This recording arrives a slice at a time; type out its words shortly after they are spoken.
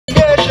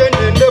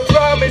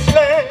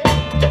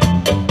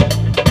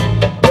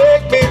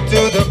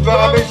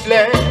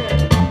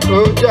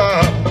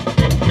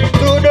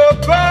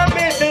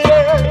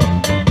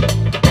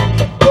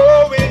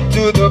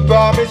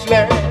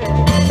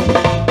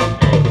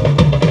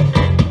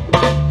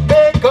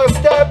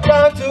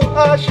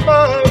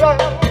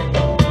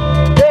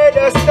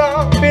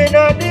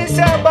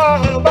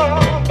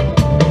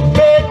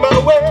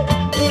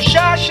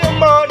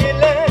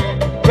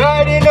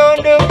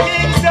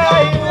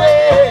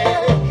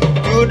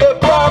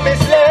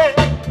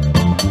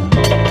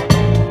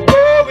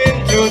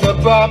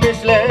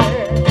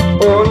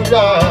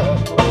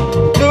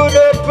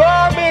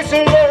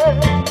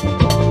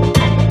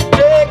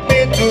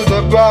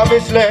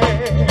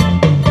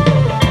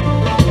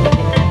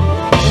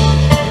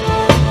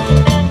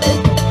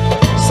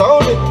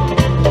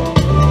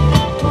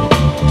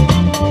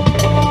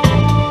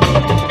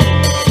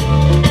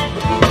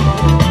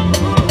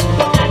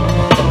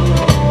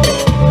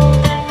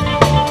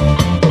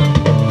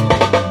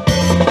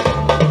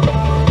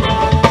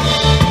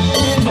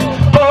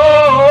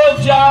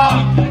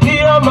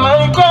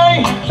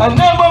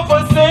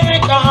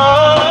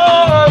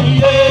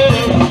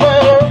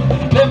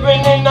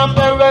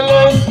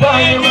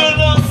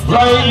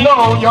right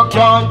now you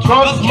can't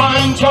trust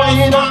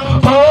mankind.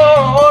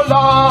 Oh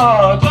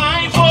Lord,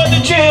 Time for the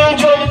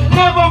children.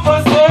 never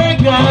forsake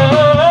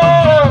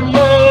them.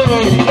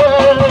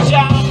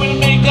 Jah will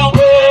make a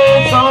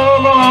way.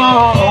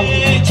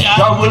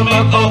 Jah will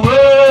make a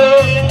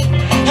way.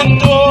 And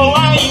though I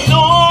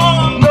know,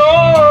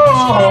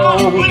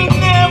 Jah will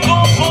never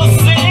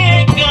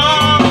forsake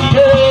them.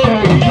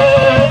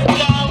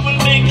 Jah will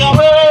make a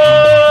way.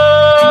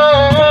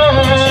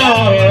 Jah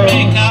will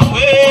make a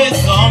way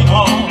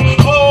somehow.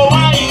 Oh, I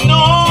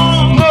know.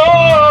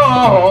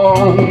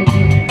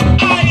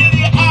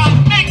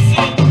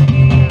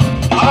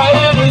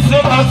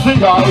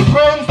 Our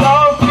Prince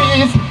of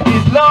Peace,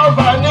 His love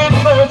and His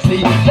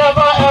mercy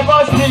never ever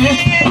cease.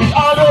 He's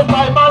always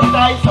by my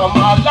side, so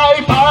my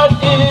life has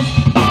ease.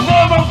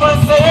 Never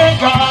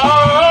forsake us,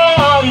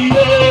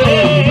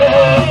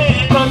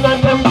 none of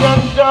them can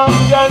jump,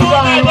 can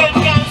die.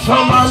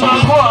 Some of them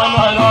go on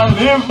and I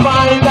live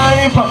my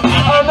life,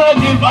 and I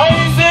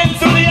devise it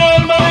to the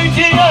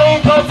Almighty,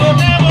 cause He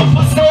never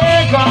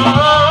forsake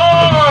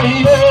us,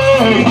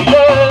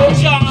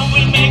 Jah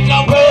will make a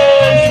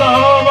way.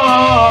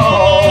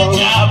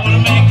 Jah will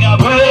make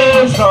a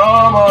way.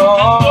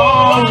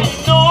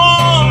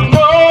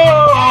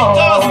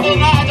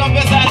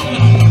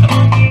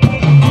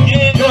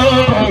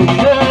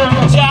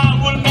 Jah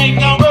will make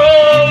a way.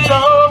 I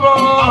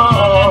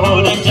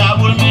know that Jah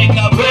will make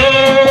a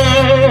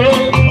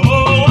way.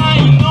 Oh, I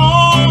know.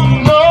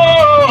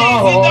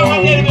 Sit down a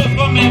little bit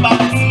for me about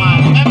this man.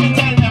 Let me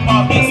tell them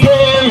about this.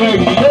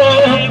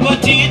 But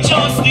teach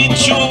us the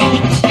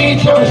truth.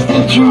 Teach us the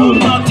truth.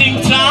 Nothing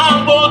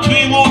time but we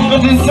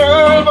would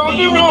deserve on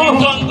the road.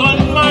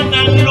 Gunman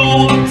and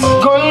loot.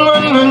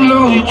 Gunman and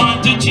They loot. want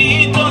to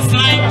cheat us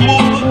like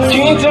boots.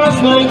 Cheat us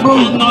like And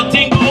boots.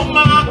 nothing but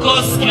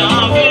Marcus can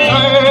be.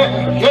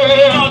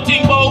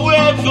 Nothing but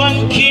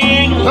Reverend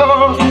King.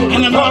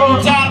 And I'm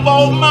not talking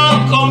about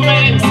Malcolm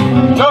X.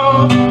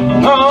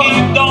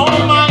 Keep down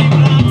my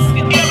plans.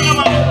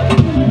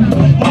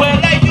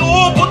 Well, you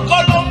put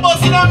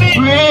Columbus in a me.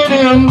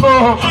 Breathing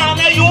book. And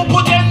you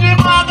put Henry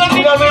Morgan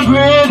in a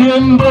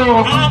breathing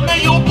book.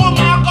 And you put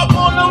Marco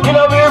Polo in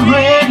a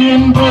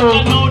breathing book.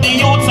 And now the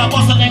youths are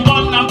busting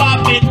gun and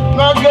babbit.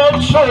 Not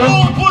get shot. Who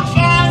put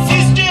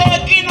Francis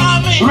Drake in a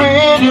me?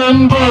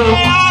 Breathing book.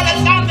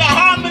 Alexander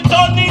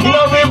Hamilton in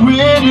a me.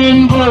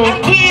 breathing book.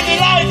 And Queen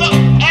Eliza.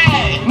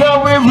 Hey.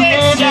 Now we're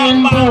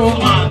breathing book.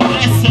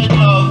 Blessed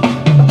love.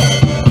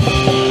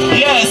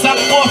 Yes, I'm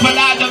going for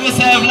Lord of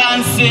yourself,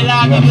 Nancy.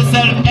 Lord of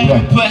yourself,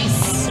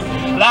 Empress.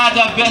 Lord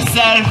of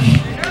yourself.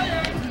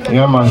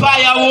 Yeah, man.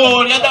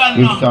 Firewall, you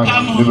don't know.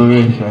 Come on.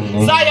 Liberation.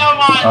 Zion,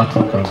 man.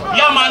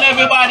 Yeah, man,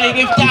 everybody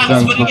give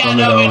thanks for the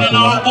gathering and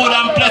how good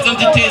and pleasant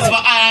it is for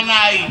I and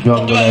I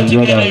to dwell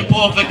together in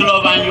perfect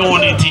love and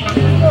unity.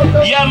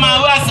 Yeah,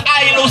 man, where's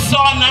Ilo's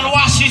son and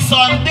Washi's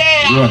son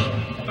there?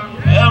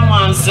 Yeah,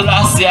 man,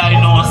 Selassie, I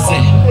know,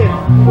 say.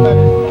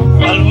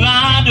 I'd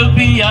rather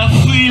be a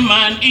free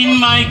man in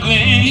my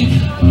grave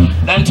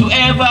than to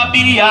ever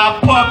be a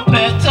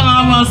puppet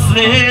or a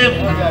slave.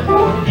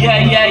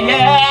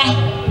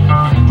 Yeah.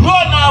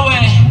 Run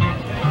away,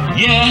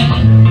 yeah.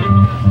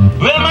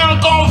 Well, man,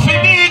 come for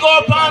big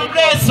up and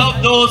bless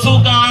up those who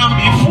gone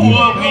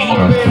before we.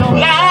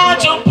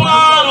 Large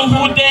upon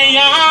who they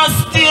are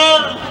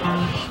still.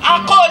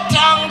 I cut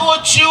and go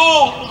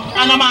through,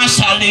 and I'm a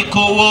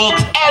shaliko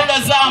works.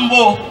 Elder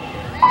Zambo,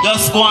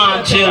 just go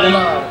and chill.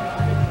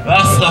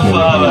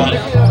 Rastafari.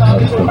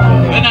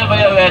 Whenever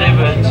you're ready,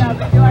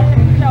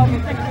 bitch.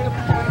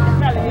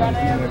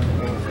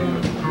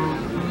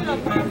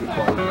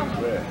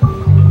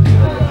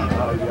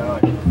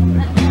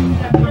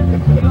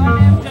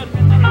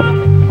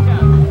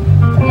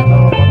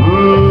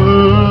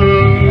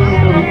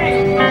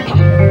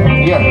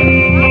 Yeah,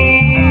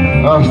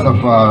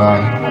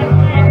 Rastafari.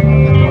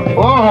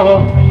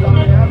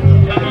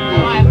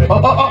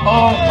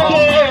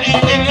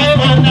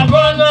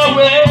 Run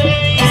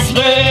away,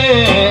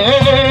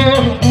 slave.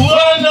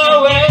 Run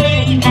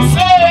away,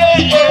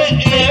 slave.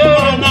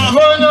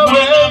 Run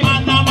away,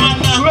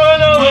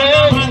 run away,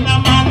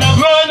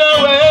 run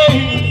away,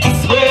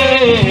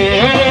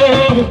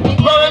 slave.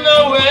 Run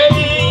away,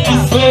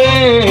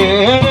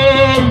 slave.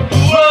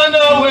 Run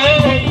away,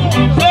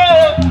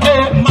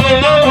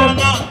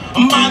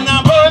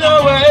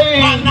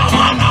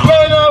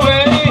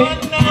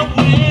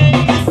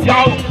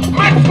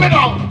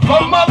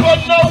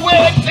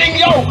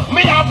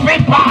 me a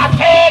free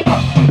party.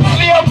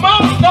 Slave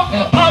master,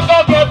 I go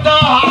get the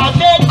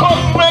heartache.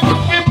 Come make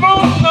me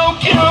move now,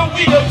 can't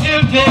wait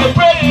till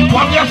daybreak.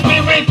 Want your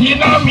spirit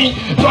in me,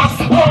 just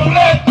won't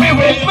let me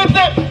wait. Me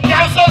say,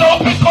 cancel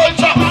out me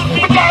culture,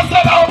 me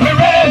cancel out me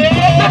race.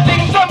 The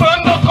things I'm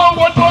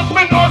undercover, but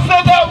me know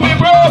say that we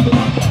brave.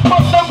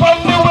 But the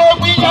funny way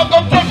we are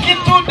gonna take it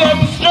to them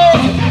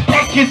straight.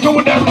 Take it to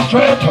them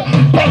straight,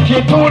 take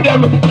it to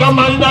them. Come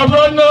on, now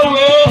run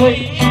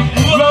away,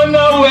 run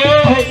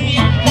away.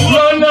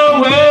 Run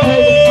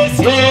away,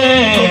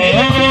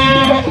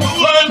 yeah.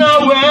 Run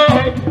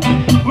away,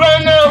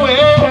 run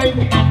away.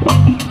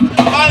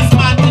 What's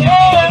my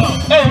deal?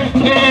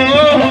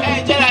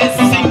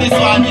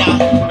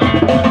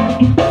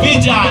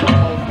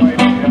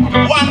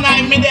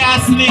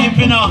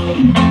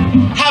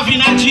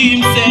 having a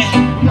dream, say,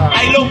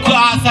 I look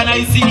across and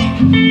I see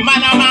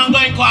man and man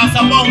going across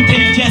a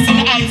mountain just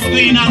in ice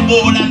cream and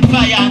gold and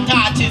fire and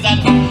torches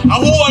and a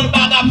whole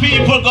bag of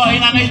people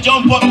going, and I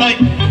jump up like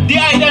the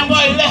item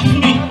boy left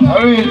me.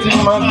 I real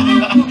thing, man.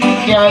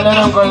 Can't let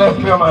them go left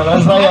you, man.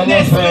 That's why you're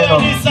next to you.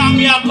 This song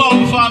me a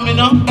come from, you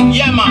know.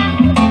 Yeah,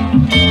 man.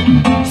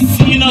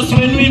 Seeing us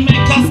when we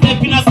make a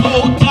step in a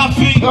South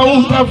Africa.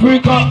 South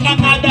Africa. Make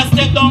another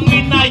step down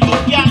in a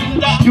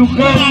Uganda.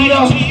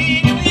 Uganda.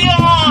 Nigeria.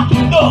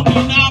 Down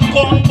in a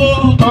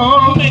Congo.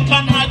 Oh. Make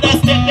another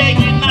step there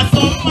in a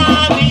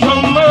Somalia.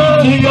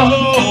 Somalia.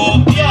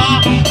 Ethiopia.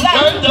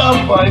 Land of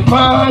my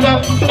father.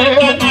 Make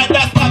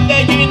another step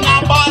there in a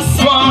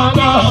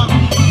Botswana.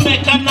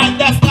 Make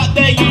another step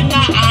there in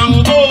a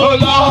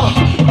Angola.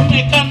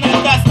 Make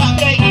another step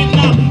there in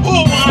a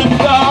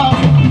Rwanda.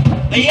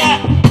 Yeah.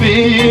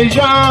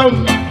 Vision,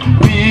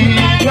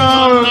 vision.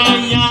 I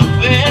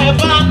have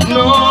ever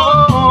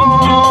known.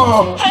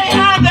 No. I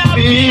had a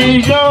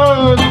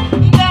vision.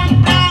 That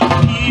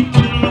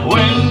people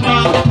went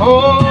back. Oh.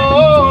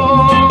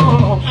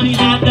 I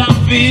had a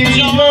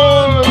vision.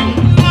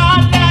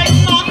 Not like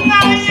none I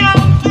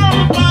have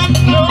ever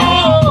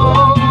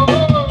known.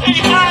 I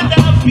had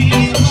a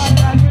vision.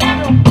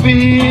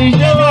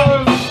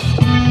 Vision.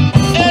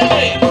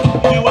 Hey,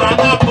 you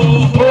wanna go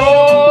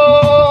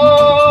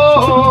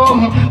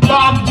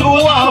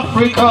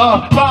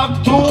Africa, back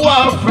to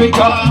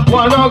Africa,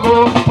 wanna go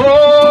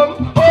home,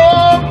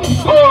 home,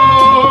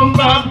 home,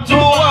 back to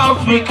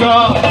Africa,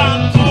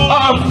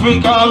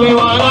 Africa, we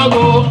wanna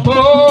go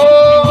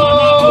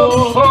home,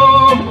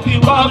 home,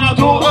 back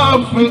to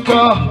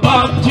Africa,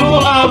 back to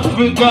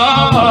Africa,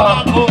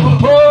 home,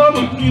 home,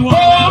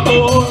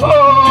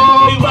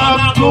 home, back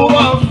to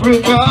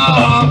Africa.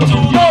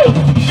 Yo,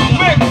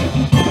 mix.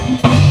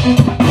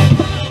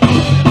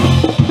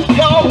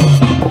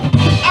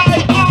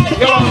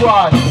 Yo,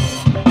 what?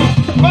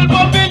 Well,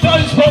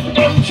 Babylon set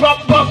them trap,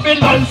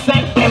 Babylon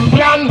set them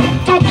plan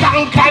to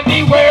conquer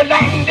the world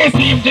and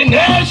deceive the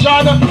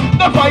nation.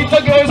 The fight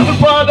against the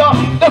father,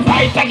 the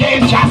fight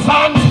against your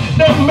sons.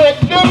 They make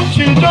them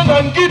children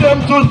and give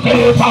them to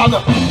Satan.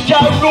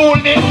 Jah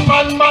ruling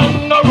man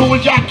no rule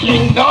your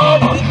kingdom.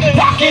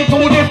 Talking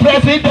to the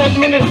president,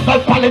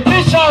 ministers,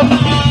 politicians,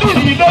 the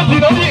leaders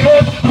in the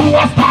earth who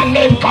are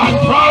standing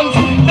conference.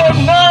 Them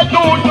not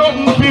do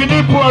nothing for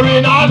the poor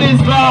in all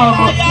Islam.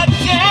 I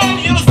tell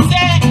you,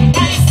 say, I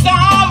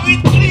saw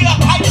it clear.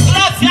 I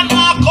trust you,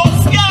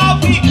 Marcus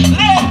Garvey.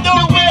 Let the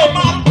way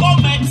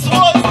Malcolm X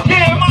was.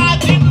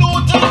 Martin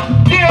Luther.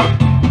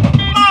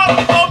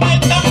 Malcolm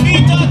X and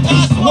Peter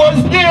Tosh was.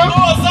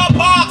 Rosa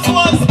Parks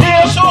was.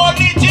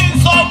 Shirley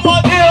Chisholm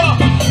was.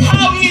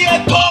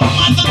 Harriet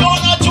Tubman,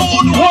 Donna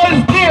Jude was.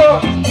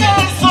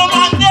 Nelson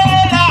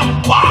Mandela.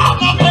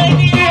 Kwame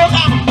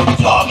Kenyatta.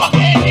 Jomo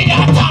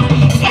Kenyatta.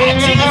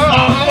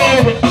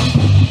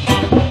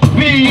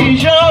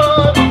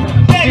 Vision,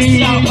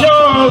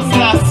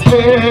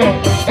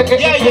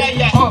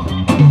 yeah.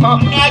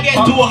 I get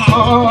too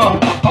hot.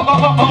 I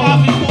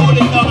have to pull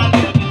it down a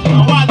little bit.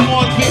 And one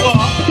more to go.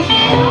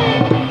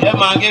 Yeah,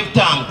 man, give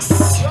thanks.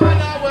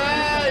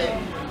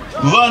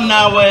 Run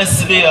away,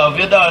 slave.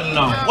 You don't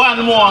know.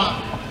 One more.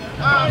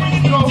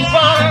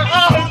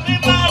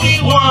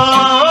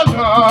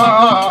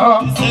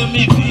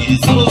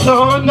 So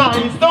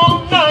nice, so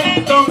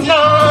nice, so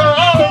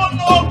nice.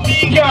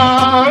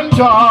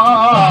 Ganja.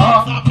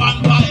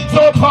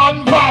 So fun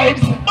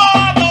vibes.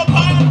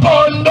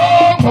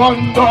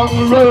 Bondong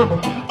room.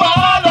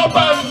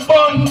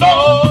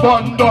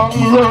 Bondong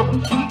room.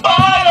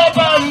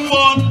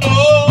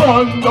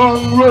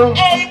 Bondong room.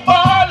 Hey,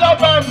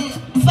 Balaban.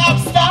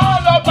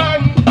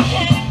 Balaban.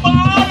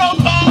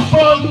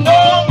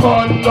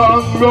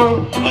 Bondong room.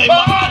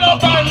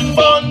 Balaban.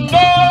 Bondong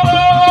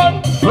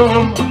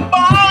room.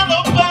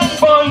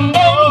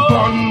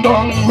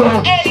 Bondong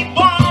room. hey,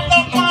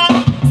 Balaban.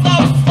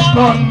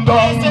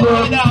 Bondong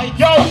room.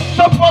 Yo,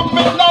 so for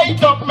me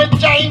light up, me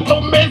trying to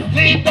miss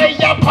it, they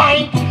a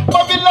pint.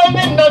 Babylon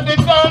in the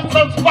dance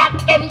and spot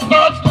them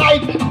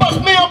searchlight. But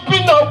me up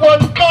in a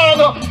one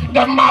corner,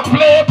 them a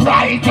play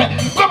bright.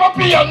 Come up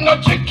here on the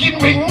chicken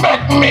wing,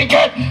 make me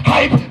get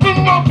hype. Me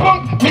no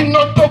punk, me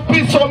no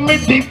dopey, so me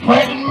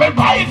defend me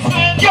vice.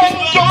 Young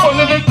John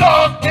in the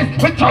darkness,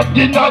 me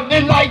treading on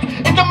the light.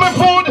 Into me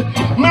food,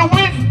 me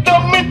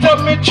wisdom, me tell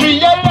me tree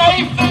of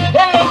life.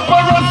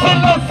 Emperor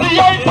Selassie,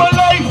 I for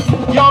life.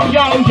 Yo.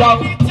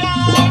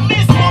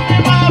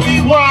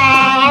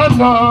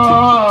 Marijuana.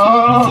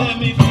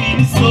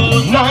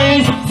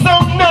 Nice, so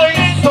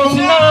nice, so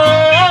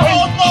nice.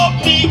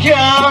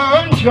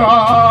 Ganja.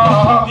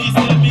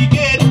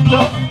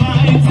 No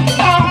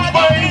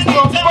vibes.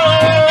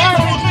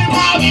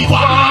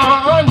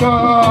 Marijuana.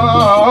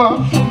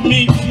 Me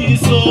feel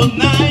so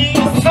nice.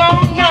 So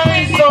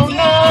nice, so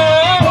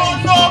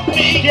nice.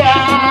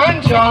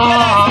 Ganja.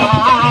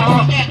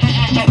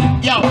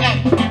 Yo, hey.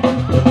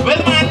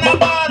 Well, man, I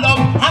ball up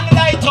and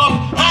light up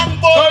and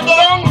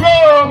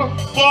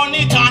burn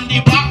it on the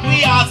back.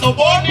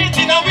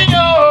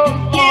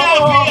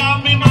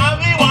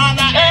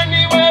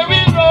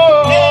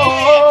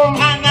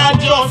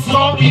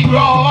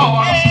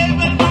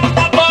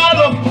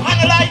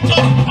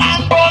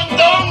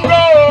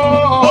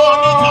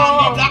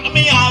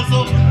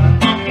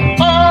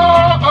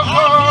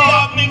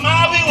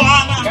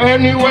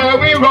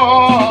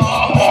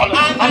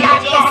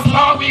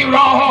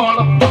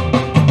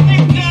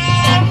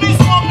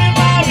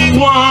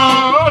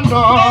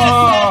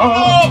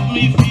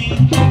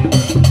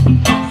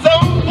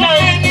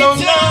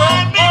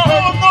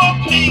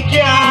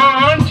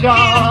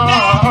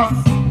 Jah.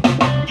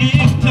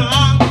 Give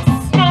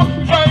thanks. No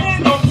fight,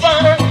 no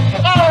fight.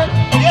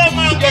 Yeah,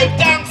 man, give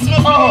thanks, my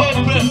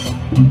people.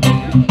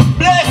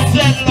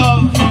 Blessed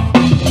love.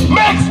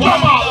 Mix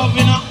drama. Love,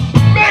 you know.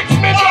 Mix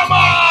me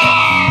drama.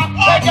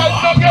 Again.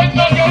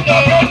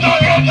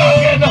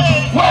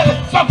 Well,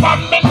 so from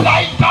me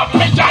light up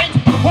me giant,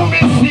 who me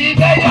see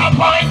they are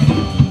point.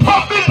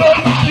 From below,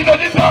 you know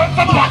the dance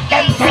and black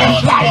and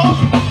fresh light.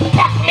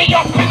 Pack me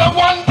up in a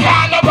one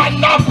corner and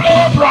not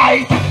play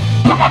bright.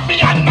 Look at me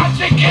and not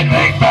chicken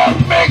wing, make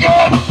me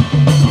good.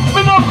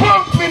 Me no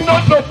punk, me no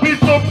dopey,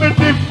 so me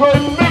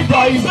different, me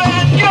guys.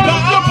 Get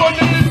the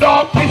money in the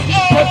office,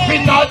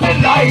 stepping out the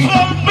light.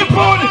 Me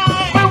put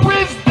me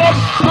wisdom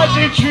at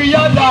the tree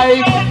of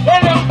life.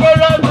 And I'm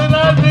going to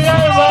not the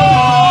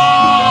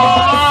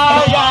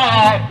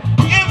yeah.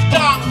 Give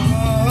thanks.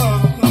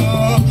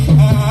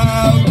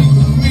 How do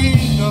we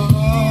know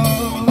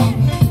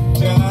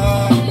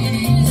Jah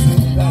is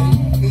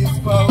life, His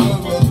power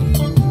when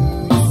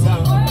you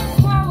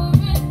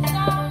sound?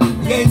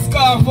 Yeah, it's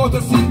called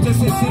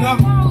photosynthesis, you know.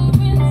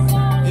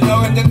 You know,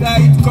 when the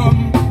light come,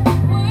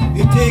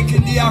 you take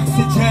in the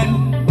oxygen.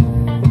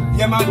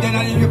 Yeah, man, then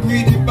you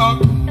breathe it back.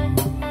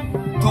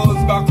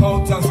 Goes back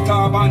out as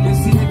carbon, you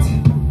see it.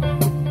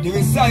 The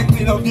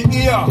recycling of the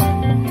air.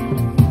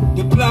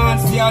 The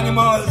plants, the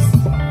animals,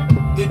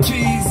 the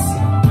trees,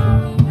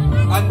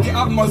 and the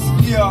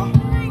atmosphere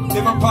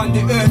live upon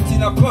the earth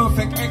in a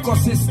perfect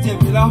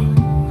ecosystem, you know.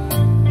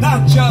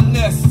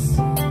 Naturalness,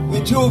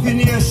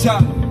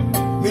 rejuvenation,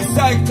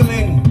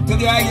 recycling to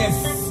the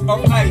highest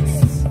of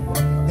heights.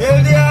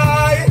 Hail the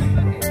high,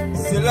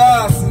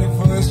 Selassie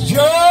first,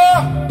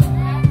 Jah,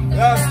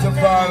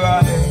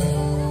 Rastafari,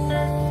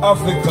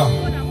 Africa,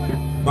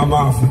 Mama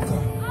Africa.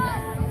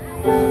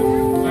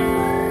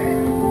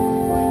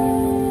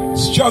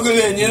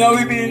 Struggling, you know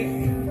what I mean?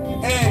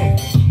 Hey.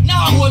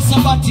 Now whole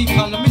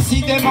sabbatical, let me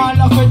see them all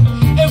of it.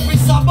 Every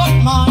Sabbath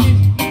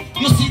morning,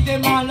 you see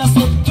them all of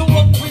it. To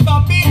work with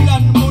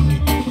Babylon money,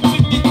 we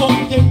become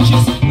them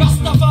chase.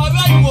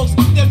 Rastafari works,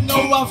 them no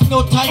have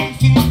no time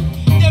for it.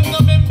 Them no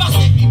members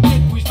say we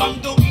dead with them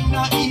down in a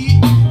eat.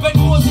 When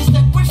Moses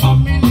step with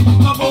family,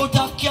 come out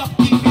of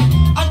captivity.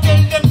 And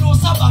tell them no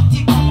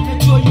sabbatical,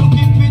 make sure you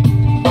keep it.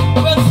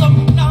 Well, some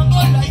now go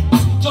like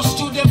this, just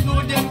to them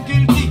know them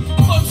guilty.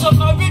 Some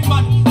married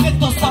man,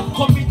 let us stop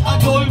commit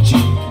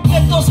adultery.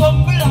 Let us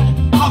humble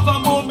and have a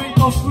moment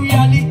of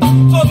reality.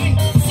 For me,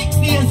 6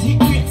 days he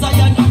creates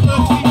Zion and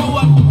earth we know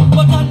one.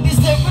 But on the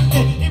 7th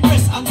day, he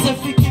rest and say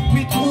we keep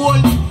it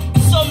holy.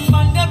 Some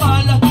man them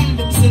all a kill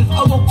themselves,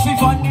 a work for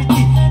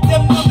vanity.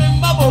 Them no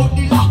remember about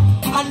the law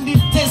and the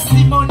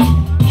testimony.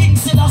 King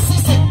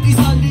Selassie said this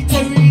a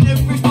literary in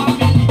every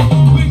family.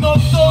 Bring up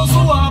those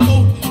who are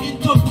born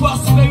into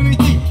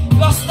prosperity.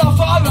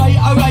 Rastafari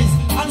arise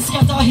and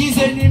scatter his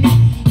enemy.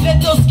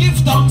 Let us give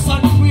thanks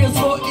and praise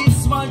for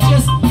His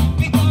majesty.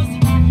 Because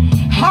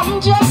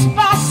I'm just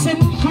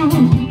passing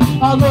through.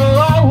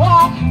 Although I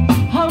walk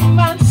a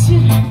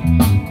mountain,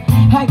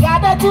 I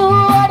gotta do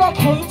what I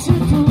came to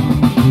do.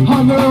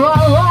 Although I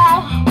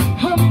walk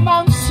a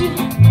mountain,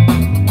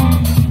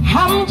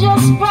 I'm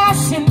just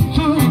passing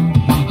through.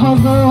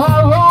 Although I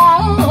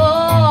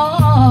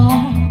walk,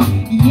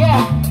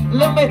 yeah,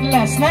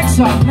 limitless. Next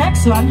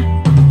one.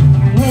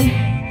 Hey.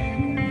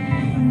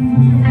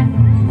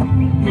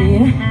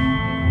 Yeah.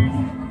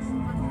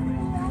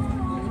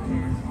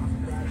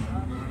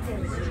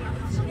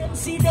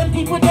 See them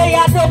people, they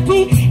are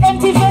dopey.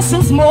 Empty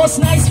vessels, most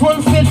nice,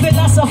 fulfilled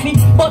philosophy.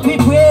 But we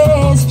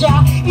praise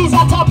Jah, He's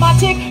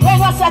automatic.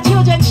 When us our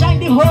children shine,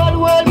 the whole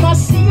world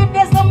must see it.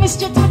 There's no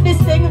mystery to this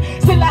thing.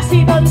 Still I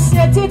see them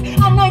set it.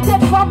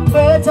 Anointed from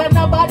birth and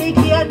nobody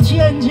can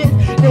change it.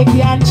 They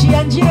can't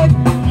change it.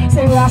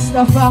 Say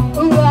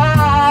Rastafari.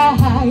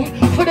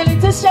 For the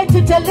little strength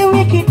to tell the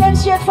wicked and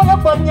straight for your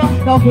bunya.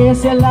 Now here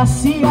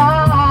Selassie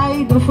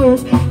I the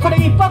first. For the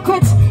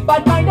hypocrites,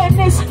 bad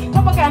mindedness,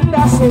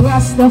 propaganda. Say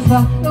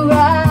Rastafari.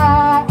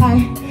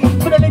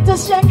 For the little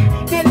strength,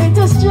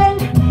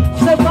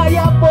 say for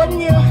your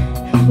bunya.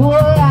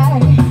 Why?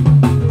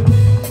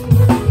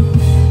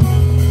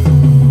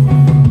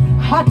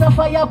 Hot of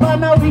fire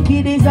upon a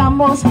wicked is a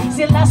must.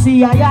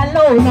 Selassie I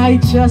alone I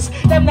trust.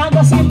 Them not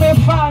gonna see me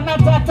fall,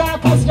 not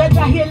attack. Cause Judge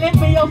are healing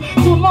me up.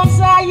 2 months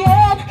I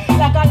had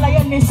like a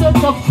lioness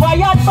out of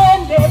fire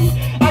burn them.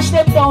 Ash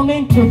them down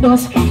into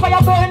dust.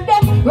 Fire burn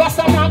them.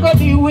 Rasta not gonna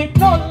deal with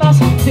no loss.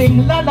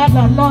 Sing la la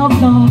la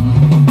love love.